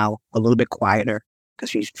of now a little bit quieter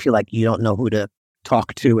because you feel like you don't know who to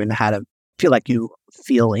talk to and how to feel like you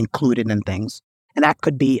feel included in things. And that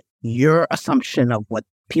could be your assumption of what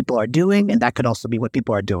people are doing, and that could also be what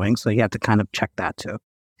people are doing. So you have to kind of check that too.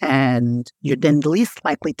 And you're then least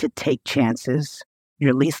likely to take chances.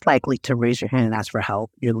 You're least likely to raise your hand and ask for help.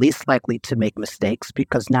 You're least likely to make mistakes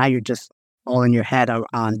because now you're just all in your head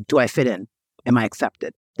on, do I fit in? Am I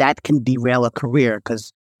accepted? That can derail a career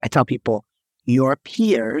because I tell people, your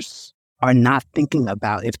peers are not thinking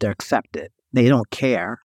about if they're accepted. They don't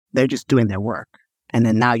care. They're just doing their work. And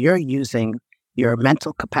then now you're using your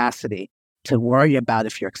mental capacity to worry about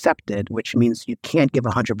if you're accepted, which means you can't give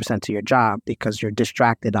 100% to your job because you're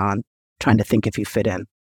distracted on trying to think if you fit in.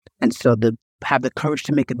 And so to have the courage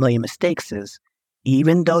to make a million mistakes is,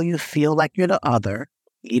 even though you feel like you're the other,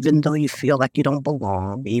 even though you feel like you don't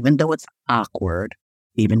belong, even though it's awkward,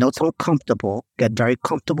 even though it's uncomfortable, get very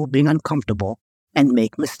comfortable being uncomfortable and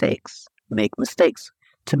make mistakes. Make mistakes.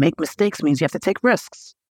 To make mistakes means you have to take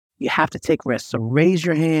risks. You have to take risks. So raise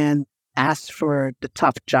your hand, ask for the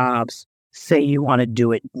tough jobs, say you want to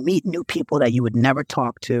do it, meet new people that you would never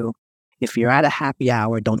talk to. If you're at a happy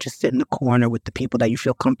hour, don't just sit in the corner with the people that you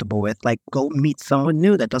feel comfortable with. Like, go meet someone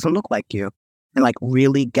new that doesn't look like you and like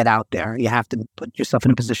really get out there. You have to put yourself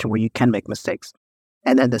in a position where you can make mistakes.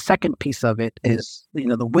 And then the second piece of it is,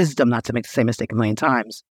 the wisdom not to make the same mistake a million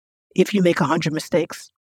times. If you make 100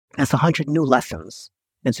 mistakes, that's 100 new lessons.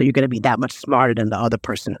 And so you're going to be that much smarter than the other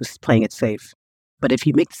person who's playing it safe. But if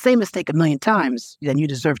you make the same mistake a million times, then you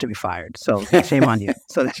deserve to be fired. So shame on you.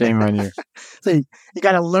 Shame on you. So you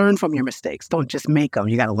got to learn from your mistakes. Don't just make them.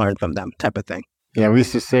 You got to learn from them, type of thing. Yeah, we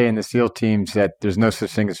used to say in the SEAL teams that there's no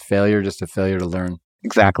such thing as failure, just a failure to learn.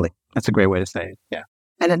 Exactly. That's a great way to say it. Yeah.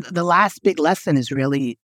 And then the last big lesson is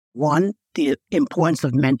really, one, the importance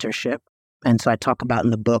of mentorship. And so I talk about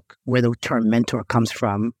in the book where the term mentor comes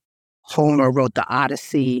from. Homer wrote the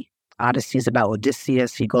Odyssey. Odyssey is about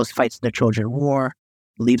Odysseus. He goes, fights in the Trojan War,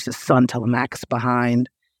 leaves his son Telemachus behind.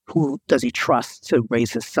 Who does he trust to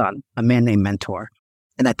raise his son? A man named Mentor.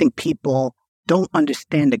 And I think people don't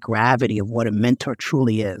understand the gravity of what a mentor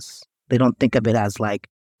truly is. They don't think of it as like,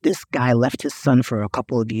 this guy left his son for a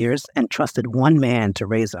couple of years and trusted one man to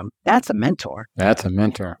raise him. That's a mentor. That's a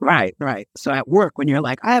mentor. Right. So at work, when you're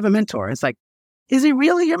like, I have a mentor, it's like, is he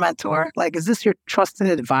really your mentor? Like, is this your trusted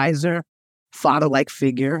advisor, father-like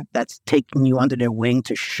figure that's taking you under their wing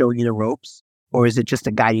to show you the ropes? Or is it just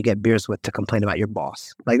a guy you get beers with to complain about your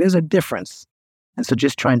boss? Like, there's a difference. And so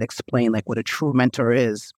just trying to explain like what a true mentor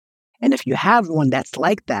is. And if you have one that's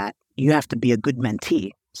like that, you have to be a good mentee.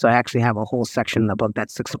 So I actually have a whole section in the book that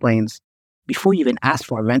explains, before you even ask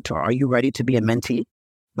for a mentor, are you ready to be a mentee?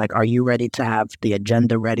 Like, are you ready to have the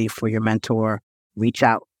agenda ready for your mentor? Reach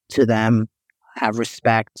out to them, have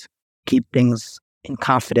respect, keep things in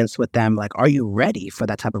confidence with them. Like, are you ready for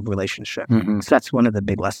that type of relationship? Mm-hmm. So that's one of the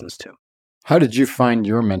big lessons too. How did you find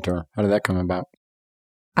your mentor? How did that come about?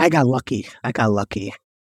 I got lucky.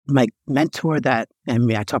 My mentor I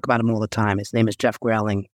talk about him all the time. His name is Jeff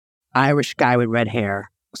Grayling, Irish guy with red hair.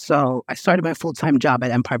 So I started my full-time job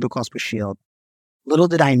at Empire Blue Cross Blue Shield. Little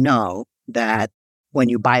did I know that when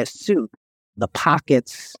you buy a suit, the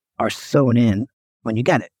pockets are sewn in when you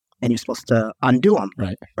get it, and you're supposed to undo them.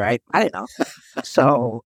 Right? I didn't know.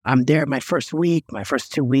 So I'm there my first week, my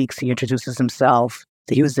first 2 weeks. He introduces himself.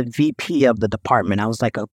 He was the VP of the department. I was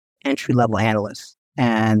like a entry-level analyst.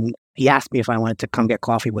 And he asked me if I wanted to come get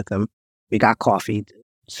coffee with him. We got coffee,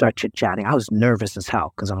 started chit-chatting. I was nervous as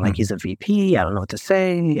hell because I'm like, he's a VP. I don't know what to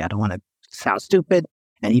say. I don't want to sound stupid.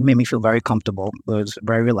 And he made me feel very comfortable. It was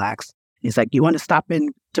very relaxed. He's like, you want to stop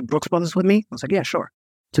in to Brooks Brothers with me? I was like, yeah, sure.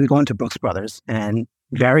 So we go into Brooks Brothers and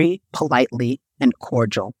very politely and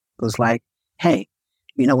cordial was like, hey,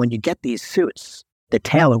 when you get these suits, the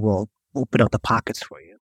tailor will open up the pockets for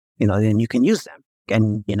you, then you can use them.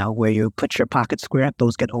 And, where you put your pocket square,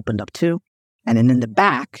 those get opened up too. And then in the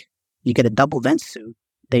back, you get a double vent suit.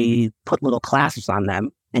 They put little clasps on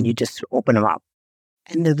them and you just open them up.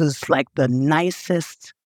 And it was like the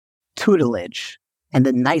nicest tutelage and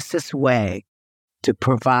the nicest way to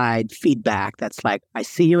provide feedback. That's like, I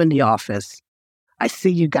see you in the office. I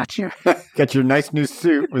see you got your nice new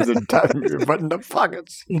suit with the buttoned up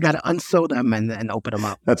pockets. You got to unsew them and open them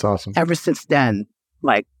up. That's awesome. Ever since then,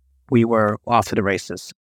 we were off to the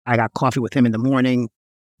races. I got coffee with him in the morning.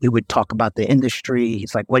 We would talk about the industry.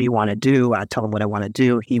 He's like, what do you want to do? I'd tell him what I want to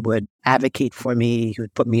do. He would advocate for me. He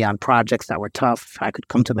would put me on projects that were tough. I could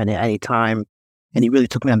come to him at any time. And he really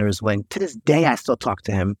took me under his wing. To this day, I still talk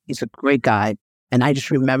to him. He's a great guy. And I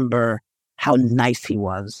just remember how nice he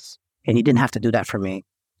was. And he didn't have to do that for me.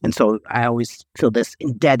 And so I always feel this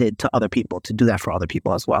indebted to other people to do that for other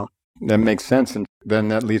people as well. That makes sense. And then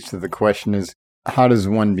that leads to the question is, how does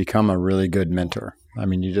one become a really good mentor? I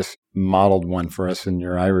mean, you just modeled one for us in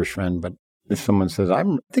your Irish friend, but if someone says, I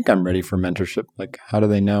think I'm ready for mentorship, how do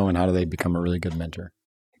they know and how do they become a really good mentor?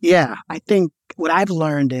 Yeah, I think what I've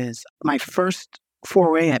learned is my first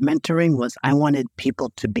foray at mentoring was I wanted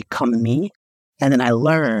people to become me. And then I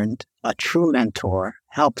learned a true mentor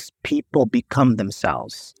helps people become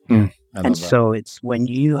themselves. And so it's when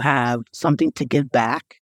you have something to give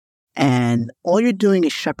back and all you're doing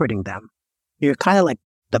is shepherding them. You're kind of like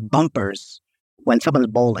the bumpers when someone's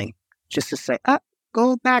bowling, just to say,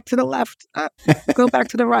 go back to the left, go back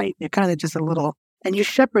to the right. You're kind of just a little, and you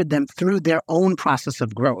shepherd them through their own process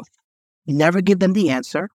of growth. You never give them the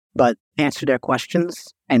answer, but answer their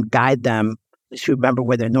questions and guide them. They should remember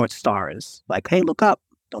where their North Star is. Like, hey, look up.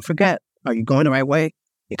 Don't forget. Are you going the right way?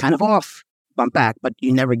 You're kind of off. Bump back, but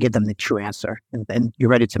you never give them the true answer. And then you're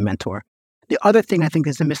ready to mentor. The other thing I think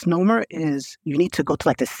is a misnomer is you need to go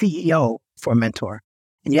to the CEO for a mentor.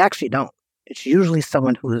 And you actually don't. It's usually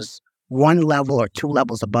someone who's one level or two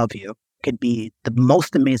levels above you could be the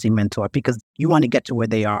most amazing mentor because you want to get to where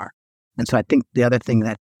they are. And so I think the other thing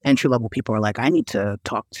that entry-level people are like, I need to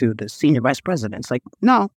talk to the senior vice president. It's like,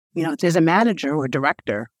 no, if there's a manager or a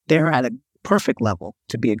director, they're at a perfect level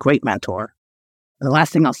to be a great mentor. And the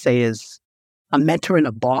last thing I'll say is a mentor and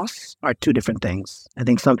a boss are two different things. I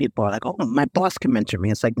think some people are like, oh, my boss can mentor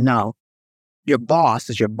me. It's like, no, your boss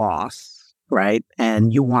is your boss, right?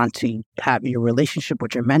 And you want to have your relationship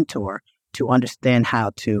with your mentor to understand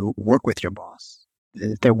how to work with your boss.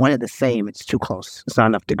 If they're one and the same, it's too close. It's not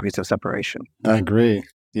enough degrees of separation. I agree.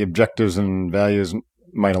 The objectives and values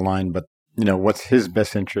might align, but what's his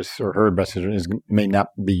best interest or her best interest may not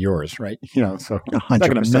be yours, right? So 100%, I'm not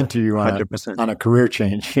going to mentor you on a career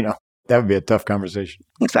change, That would be a tough conversation.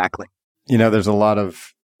 Exactly. There's a lot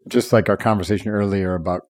of, just like our conversation earlier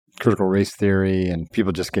about critical race theory and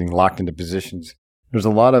people just getting locked into positions, there's a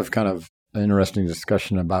lot of kind of interesting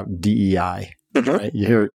discussion about DEI. Right? You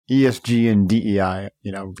hear ESG and DEI,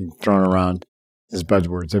 being thrown around as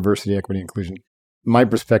buzzwords, diversity, equity, inclusion. My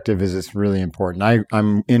perspective is it's really important.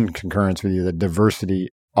 I'm in concurrence with you that diversity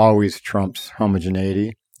always trumps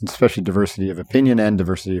homogeneity, especially diversity of opinion and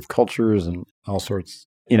diversity of cultures and all sorts.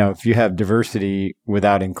 If you have diversity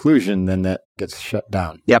without inclusion, then that gets shut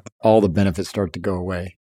down. Yep. All the benefits start to go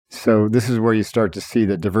away. So this is where you start to see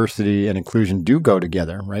that diversity and inclusion do go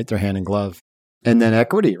together, right? They're hand in glove. And then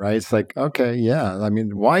equity, right? It's like, okay, yeah. I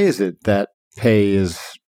mean, why is it that pay is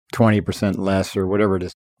 20% less or whatever it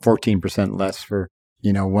is, 14% less for,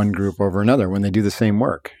 one group over another when they do the same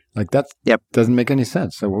work? That doesn't make any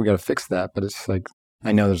sense. So we got to fix that. But it's like,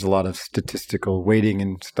 I know there's a lot of statistical weighting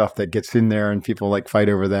and stuff that gets in there and people fight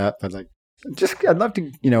over that. But I'd love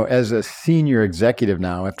to, as a senior executive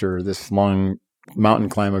now, after this long mountain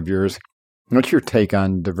climb of yours, what's your take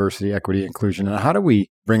on diversity, equity, inclusion? And how do we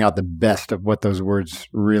bring out the best of what those words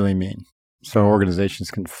really mean so organizations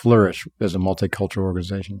can flourish as a multicultural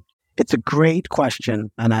organization? It's a great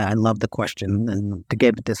question. And I love the question and to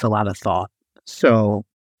give this a lot of thought. So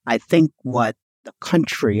I think what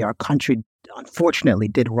our country unfortunately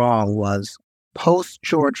did wrong was post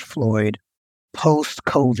George Floyd, post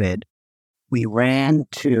COVID, we ran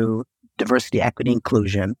to diversity, equity,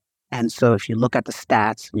 inclusion. And so if you look at the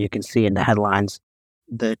stats, you can see in the headlines,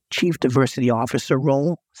 the chief diversity officer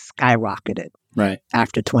role skyrocketed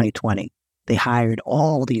after 2020. They hired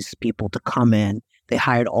all these people to come in. They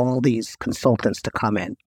hired all these consultants to come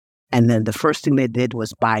in. And then the first thing they did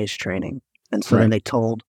was bias training. And so then they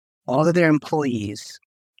told all of their employees,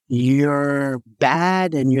 you're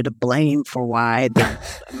bad and you're to blame for why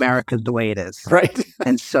America's the way it is. Right.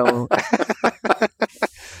 And so...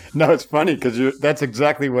 No, it's funny because that's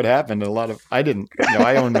exactly what happened. I didn't,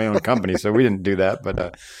 I own my own company, so we didn't do that.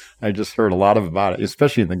 But I just heard a lot about it,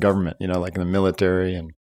 especially in the government, like in the military.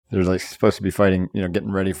 And they're like supposed to be fighting,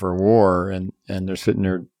 getting ready for a war. And they're sitting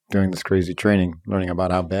there doing this crazy training, learning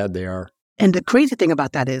about how bad they are. And the crazy thing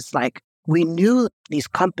about that is we knew these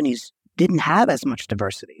companies didn't have as much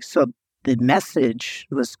diversity. So the message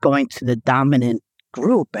was going to the dominant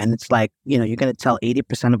group. And it's you're going to tell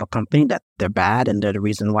 80% of a company that they're bad and they're the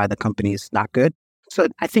reason why the company is not good. So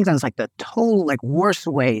I think that was the total worst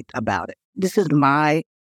way about it. This is my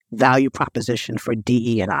value proposition for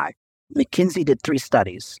DE&I. McKinsey did 3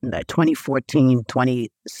 studies in 2014,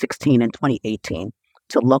 2016, and 2018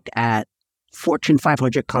 to look at Fortune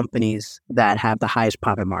 500 companies that have the highest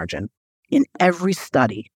profit margin. In every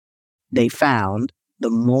study, they found the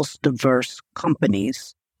most diverse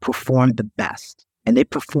companies performed the best. And they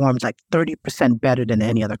performed 30% better than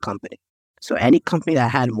any other company. So any company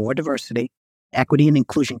that had more diversity, equity and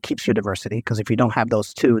inclusion keeps your diversity, because if you don't have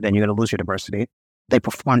those two, then you're going to lose your diversity. They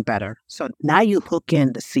performed better. So now you hook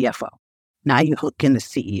in the CFO. Now you hook in the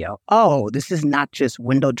CEO. Oh, this is not just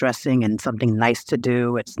window dressing and something nice to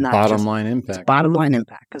do. It's not bottom line impact. It's bottom line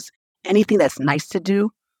impact. Because anything that's nice to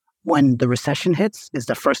do when the recession hits is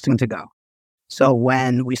the first thing to go. So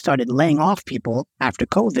when we started laying off people after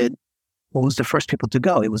COVID, what was the first people to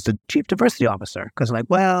go? It was the chief diversity officer. Because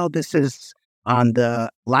this is on the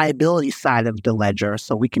liability side of the ledger,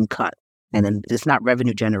 so we can cut. And then it's not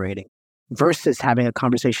revenue generating. Versus having a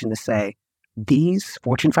conversation to say, these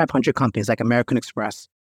Fortune 500 companies like American Express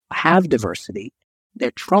have diversity.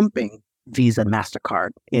 They're trumping Visa and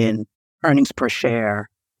MasterCard in earnings per share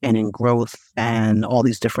and in growth and all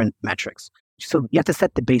these different metrics. So you have to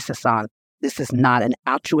set the basis on, this is not an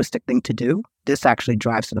altruistic thing to do. This actually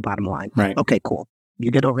drives to the bottom line. Right. Okay, cool.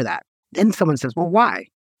 You get over that. Then someone says, well, why?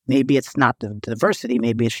 Maybe it's not the diversity.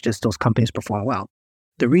 Maybe it's just those companies perform well.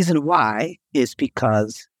 The reason why is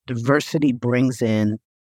because diversity brings in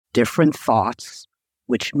different thoughts,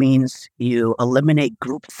 which means you eliminate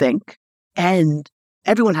groupthink, and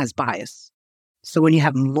everyone has bias. So when you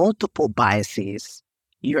have multiple biases,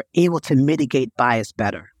 you're able to mitigate bias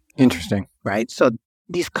better. Interesting. Right? So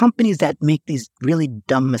these companies that make these really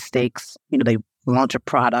dumb mistakes, they launch a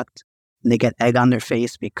product and they get egg on their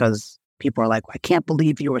face because people are like, I can't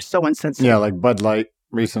believe you were so insensitive. Yeah, like Bud Light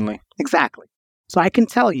recently. Exactly. So I can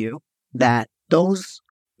tell you that those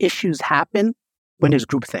issues happen when there's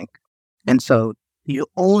groupthink. And so you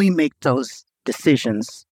only make those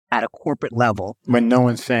decisions at a corporate level. When no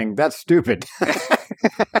one's saying, that's stupid.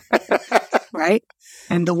 Right?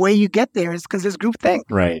 And the way you get there is because there's groupthink.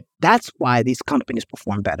 Right. That's why these companies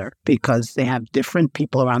perform better, because they have different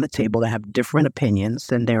people around the table that have different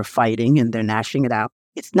opinions, and they're fighting and they're gnashing it out.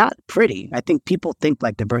 It's not pretty. I think people think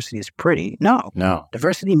diversity is pretty. No.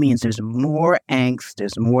 Diversity means there's more angst,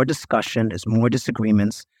 there's more discussion, there's more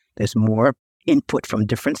disagreements, there's more input from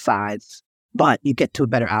different sides, but you get to a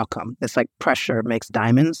better outcome. It's like pressure makes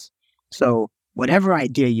diamonds. So whatever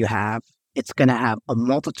idea you have, it's going to have a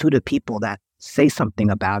multitude of people that say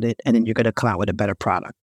something about it, and then you're going to come out with a better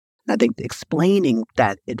product. And I think explaining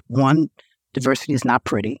that diversity is not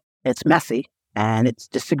pretty, it's messy, and it's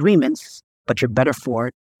disagreements, but you're better for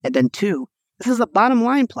it. And then 2, this is a bottom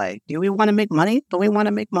line play. Do we want to make money? Don't we want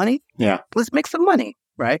to make money? Yeah. Let's make some money,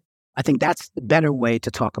 right? I think that's the better way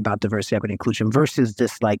to talk about diversity, equity, inclusion versus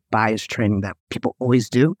this bias training that people always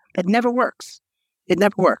do. It never works. It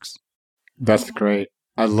never works. That's great.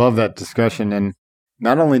 I love that discussion. And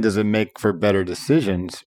not only does it make for better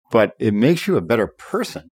decisions, but it makes you a better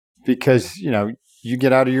person because, you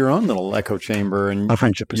get out of your own little echo chamber and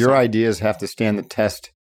 100%. Your ideas have to stand the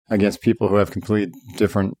test against people who have completely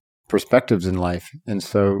different perspectives in life. And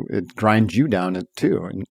so it grinds you down too.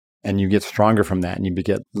 And you get stronger from that, and you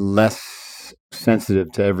get less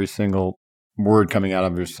sensitive to every single word coming out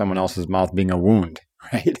of someone else's mouth being a wound,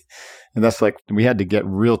 right? And that's we had to get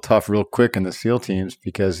real tough real quick in the SEAL teams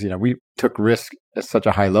because, we took risk at such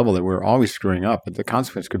a high level that we were always screwing up, but the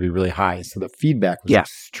consequence could be really high. So the feedback was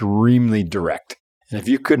extremely direct. And if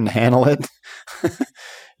you couldn't handle it,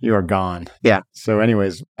 you are gone. Yeah. So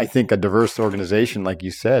anyways, I think a diverse organization, like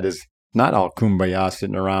you said, is not all kumbaya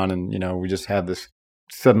sitting around and, we just have this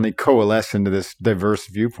suddenly coalesce into this diverse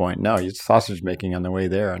viewpoint. No, it's sausage making on the way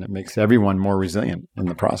there, and it makes everyone more resilient in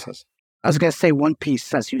the process. I was going to say one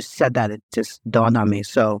piece, as you said that, it just dawned on me.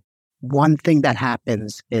 So one thing that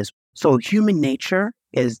happens is, human nature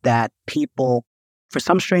is that people, for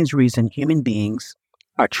some strange reason, human beings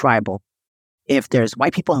are tribal. If there's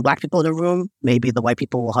white people and black people in the room, maybe the white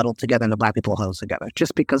people will huddle together and the black people will huddle together,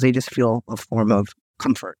 just because they just feel a form of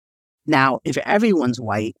comfort. Now, if everyone's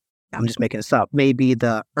white, I'm just making this up, maybe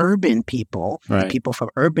the urban people, the people from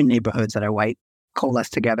urban neighborhoods that are white, coalesce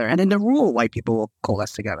together, and then the rural white people will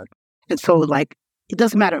coalesce together. And so, like, it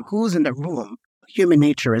doesn't matter who's in the room. Human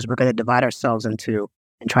nature is we're going to divide ourselves into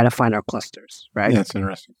and try to find our clusters, right? Yeah, that's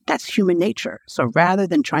interesting. That's human nature. So rather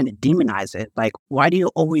than trying to demonize it, like, why do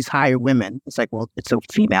you always hire women? It's like, well, it's a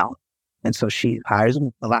female, and so she hires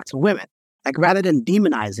lots of women. Like, rather than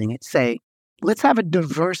demonizing it, say, let's have a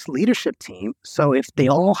diverse leadership team. So if they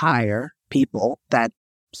all hire people that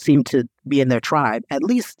seem to be in their tribe, at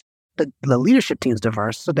least the leadership team is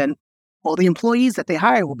diverse. So then all the employees that they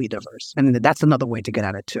hire will be diverse. And that's another way to get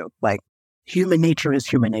at it too. Like, human nature is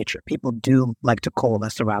human nature. People do like to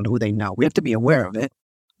coalesce around who they know. We have to be aware of it.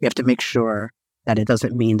 We have to make sure that it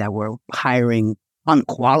doesn't mean that we're hiring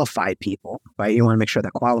unqualified people, right? You want to make sure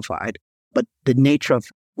they're qualified. But the nature of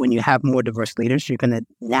when you have more diverse leaders, you're going to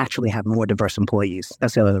naturally have more diverse employees.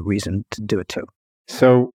 That's the other reason to do it too.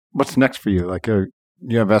 So what's next for you? Like,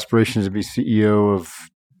 you have aspirations to be CEO of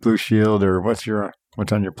Blue Shield, or what's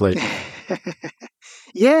on your plate?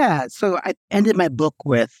 Yeah. So I ended my book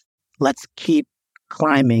with, let's keep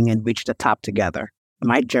climbing and reach the top together.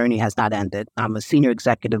 My journey has not ended. I'm a senior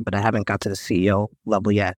executive, but I haven't got to the CEO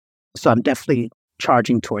level yet. So I'm definitely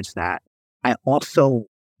charging towards that. I also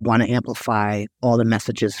want to amplify all the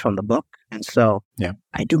messages from the book. And so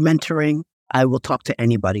I do mentoring. I will talk to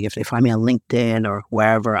anybody. If they find me on LinkedIn or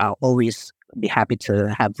wherever, I'll always be happy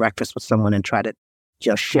to have breakfast with someone and try to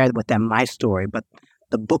just share with them my story. But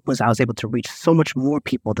the book I was able to reach so much more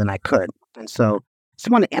people than I could. And so I just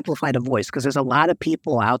want to amplify the voice, because there's a lot of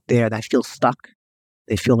people out there that feel stuck.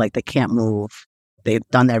 They feel like they can't move. They've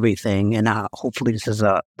done everything. And hopefully this is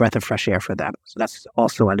a breath of fresh air for them. So that's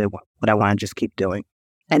also what I want to just keep doing.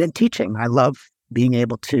 And in teaching, I love being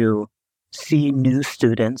able to see new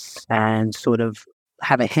students and sort of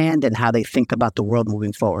have a hand in how they think about the world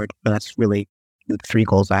moving forward. But that's really the 3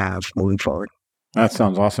 goals I have moving forward. That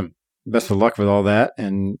sounds awesome. Best of luck with all that.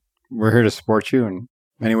 And we're here to support you in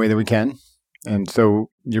any way that we can. And so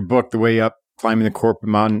your book, The Way Up, Climbing the Corporate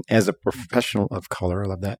Mountain as a Professional of Color. I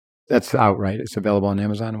love that. That's out, right? It's available on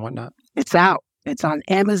Amazon and whatnot. It's out. It's on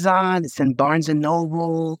Amazon. It's in Barnes &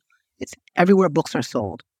 Noble. It's everywhere books are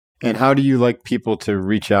sold. And how do you like people to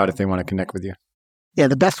reach out if they want to connect with you? Yeah,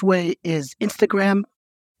 the best way is Instagram,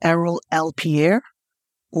 Errol L. Pierre,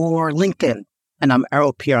 or LinkedIn. And I'm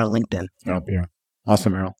Errol Pierre on LinkedIn. Errol Pierre.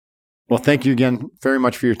 Awesome, Errol. Well, thank you again very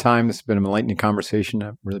much for your time. This has been an enlightening conversation.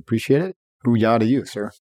 I really appreciate it. Hoo-yah to you,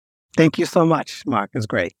 sir. Thank you so much, Mark. It was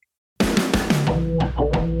great.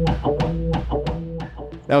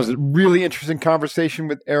 That was a really interesting conversation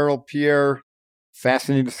with Errol Pierre.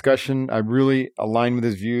 Fascinating discussion. I really align with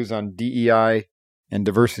his views on DEI and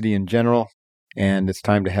diversity in general. And it's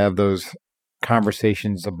time to have those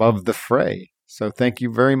conversations above the fray. So thank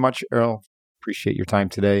you very much, Errol. Appreciate your time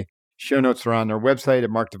today. Show notes are on our website at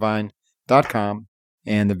markdevine.com.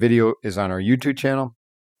 And the video is on our YouTube channel.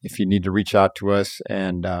 If you need to reach out to us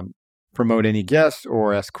and promote any guests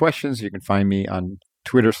or ask questions, you can find me on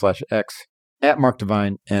Twitter/X at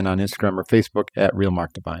markdevine and on Instagram or Facebook at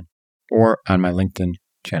realmarkdevine, or on my LinkedIn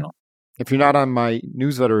channel. If you're not on my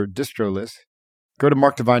newsletter distro list, go to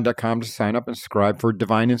markdevine.com to sign up and subscribe for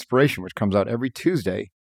Divine Inspiration, which comes out every Tuesday,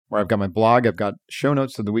 where I've got my blog, I've got show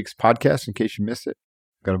notes of the week's podcast in case you missed it.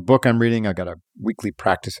 I've got a book I'm reading, I've got a weekly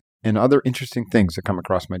practice, and other interesting things that come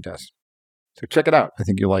across my desk. So check it out. I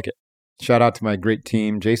think you'll like it. Shout out to my great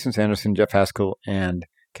team, Jason Sanderson, Jeff Haskell, and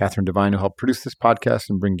Catherine Devine, who help produce this podcast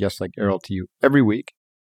and bring guests like Errol to you every week.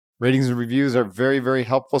 Ratings and reviews are very, very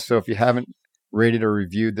helpful. So if you haven't rated or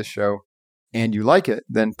reviewed the show and you like it,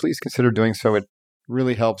 then please consider doing so. It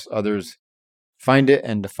really helps others find it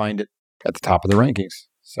and to find it at the top of the rankings.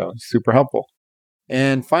 So super helpful.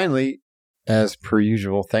 And finally, as per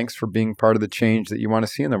usual, thanks for being part of the change that you want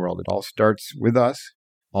to see in the world. It all starts with us.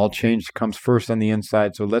 All change comes first on the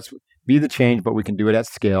inside. So let's be the change, but we can do it at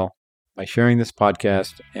scale by sharing this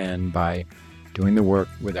podcast and by doing the work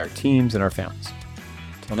with our teams and our families.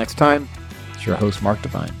 Until next time, it's your host, Mark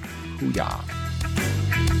Devine. Hoo-yah.